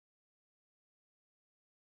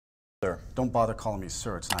Sir. Don't bother calling me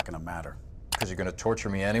sir, it's not gonna matter. Because you're gonna torture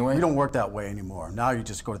me anyway? We don't work that way anymore. Now you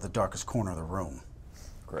just go to the darkest corner of the room.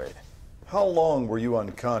 Great. How long were you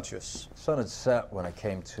unconscious? Sun had set when I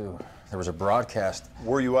came to. There was a broadcast.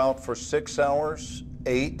 Were you out for 6 hours?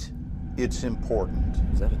 8? It's important.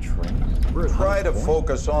 Is that a train? Try to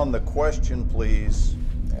focus on the question, please.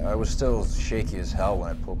 Yeah, I was still shaky as hell when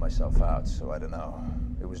I pulled myself out, so I don't know.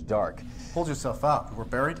 It was dark. Pulled yourself out. You were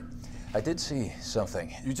buried? I did see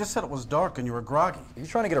something. You just said it was dark and you were groggy. Are you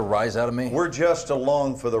trying to get a rise out of me? We're just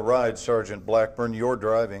along for the ride, Sergeant Blackburn. You're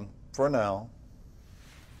driving, for now.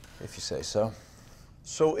 If you say so.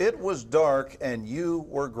 So it was dark and you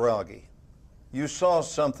were groggy. You saw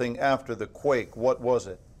something after the quake. What was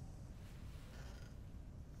it?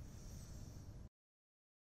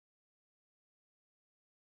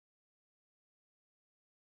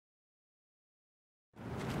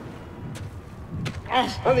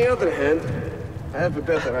 On the other hand, I have a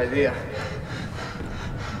better idea.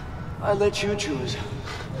 I let you choose.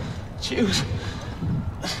 Choose.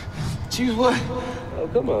 Choose what? Oh,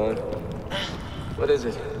 come on. What is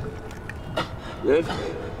it? Live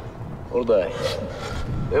or die?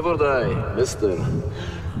 Live or die, mister.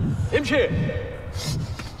 Hemşire!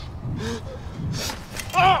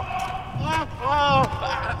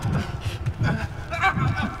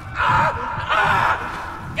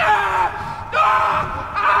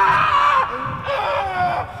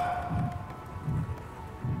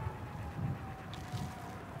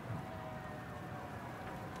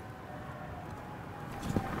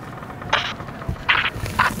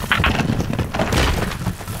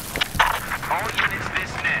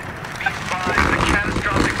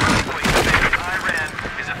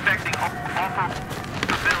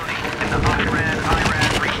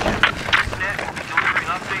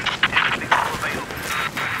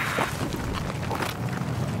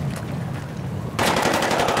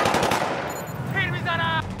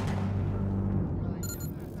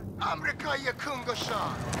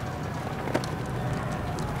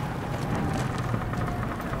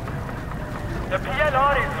 The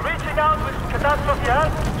PLR is reaching out with catastrophe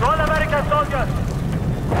help to all American soldiers.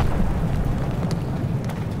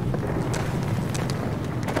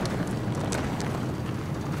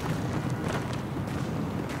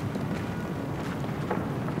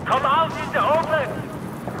 Come out in the open.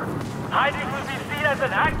 Hiding will be seen as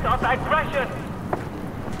an act of aggression.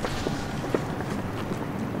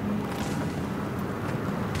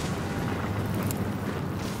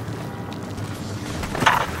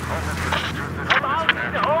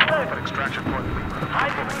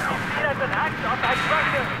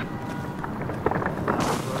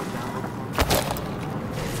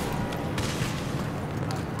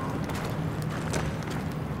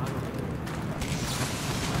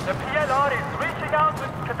 The PLR is reaching out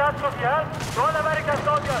with catastrophe help to all American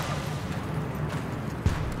soldiers.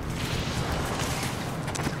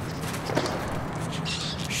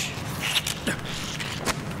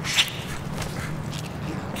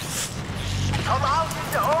 Come out in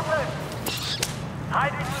the open.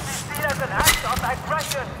 Hiding will be seen as an act of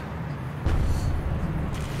aggression.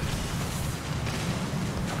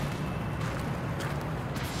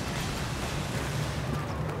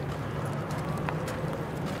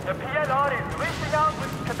 The PLR is reaching out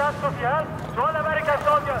with catastrophe help to all American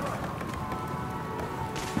soldiers.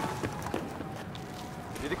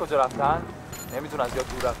 دیدی کجا رفتن؟ نمیتونن زیاد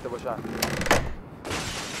دور رفته باشن.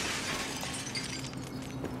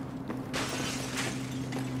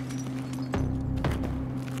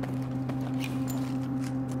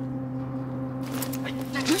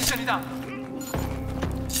 شنیدم.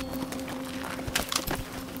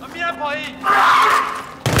 میرم پایین.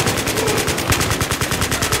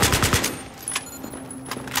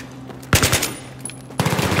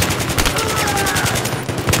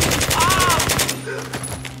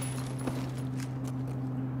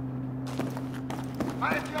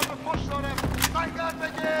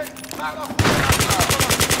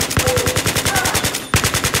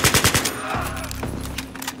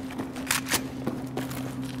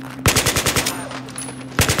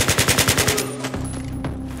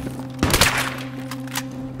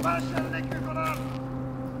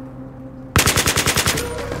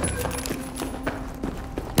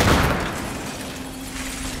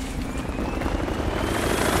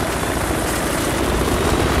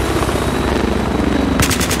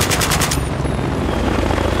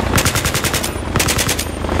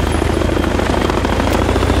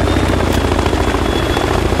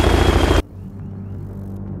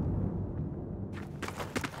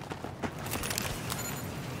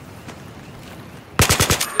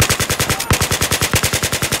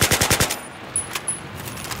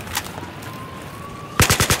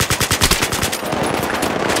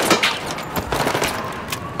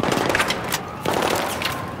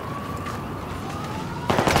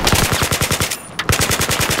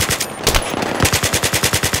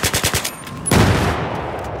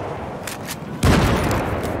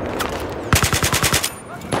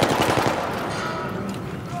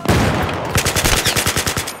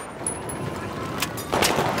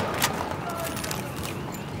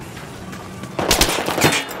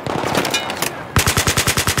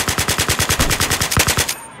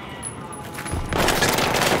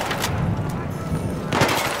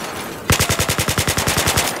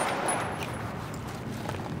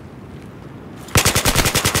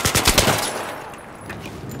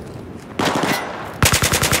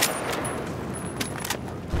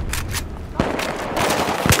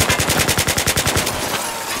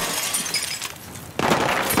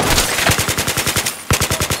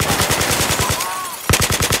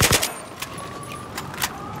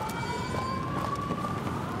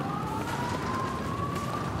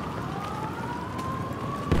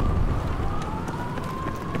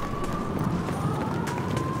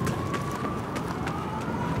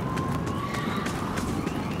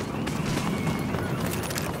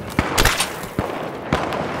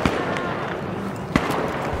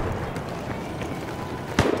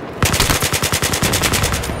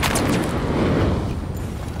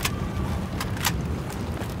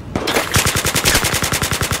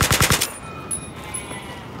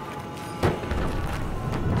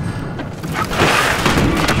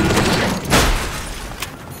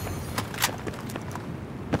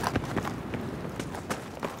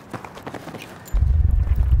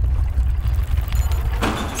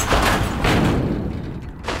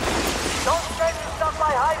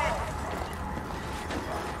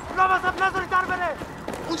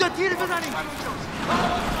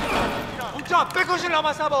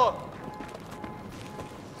 sama-sama.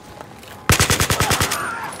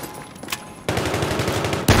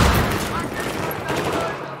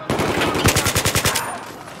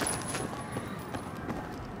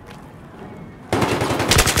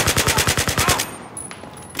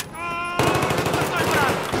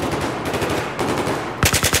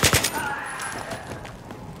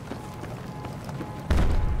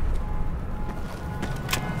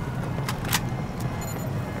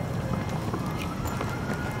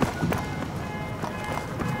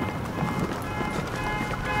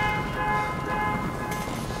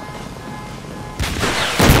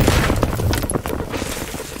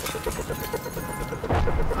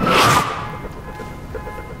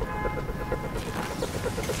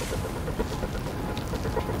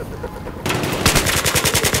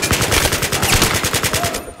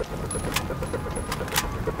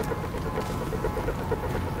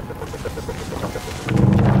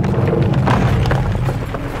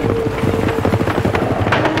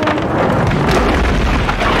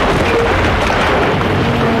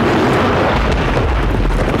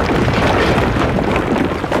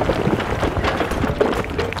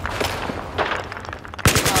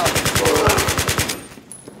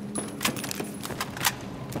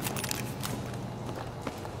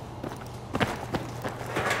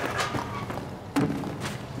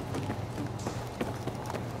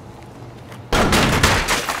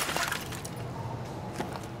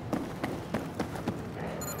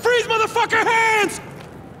 Motherfucker hands!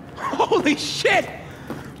 Holy shit!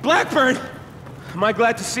 Blackburn! Am I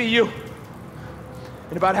glad to see you?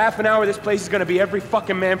 In about half an hour, this place is gonna be every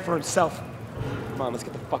fucking man for himself. Come on, let's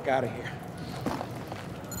get the fuck out of here.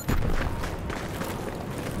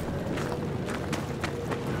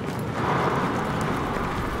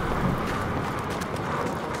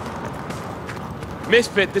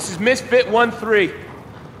 Misfit, this is Misfit 1-3.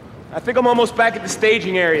 I think I'm almost back at the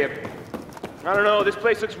staging area. I don't know, this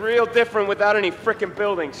place looks real different without any frickin'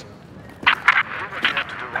 buildings. You have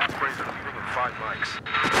to do Fraser leaving in 5 mics.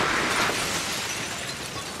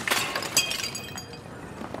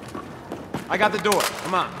 I got the door,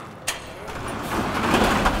 come on.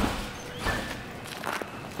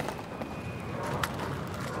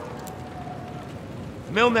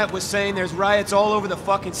 Milnet was saying there's riots all over the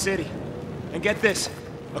fucking city. And get this,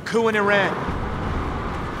 a coup in Iran.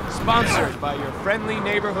 Sponsored by your friendly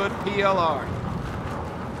neighborhood PLR.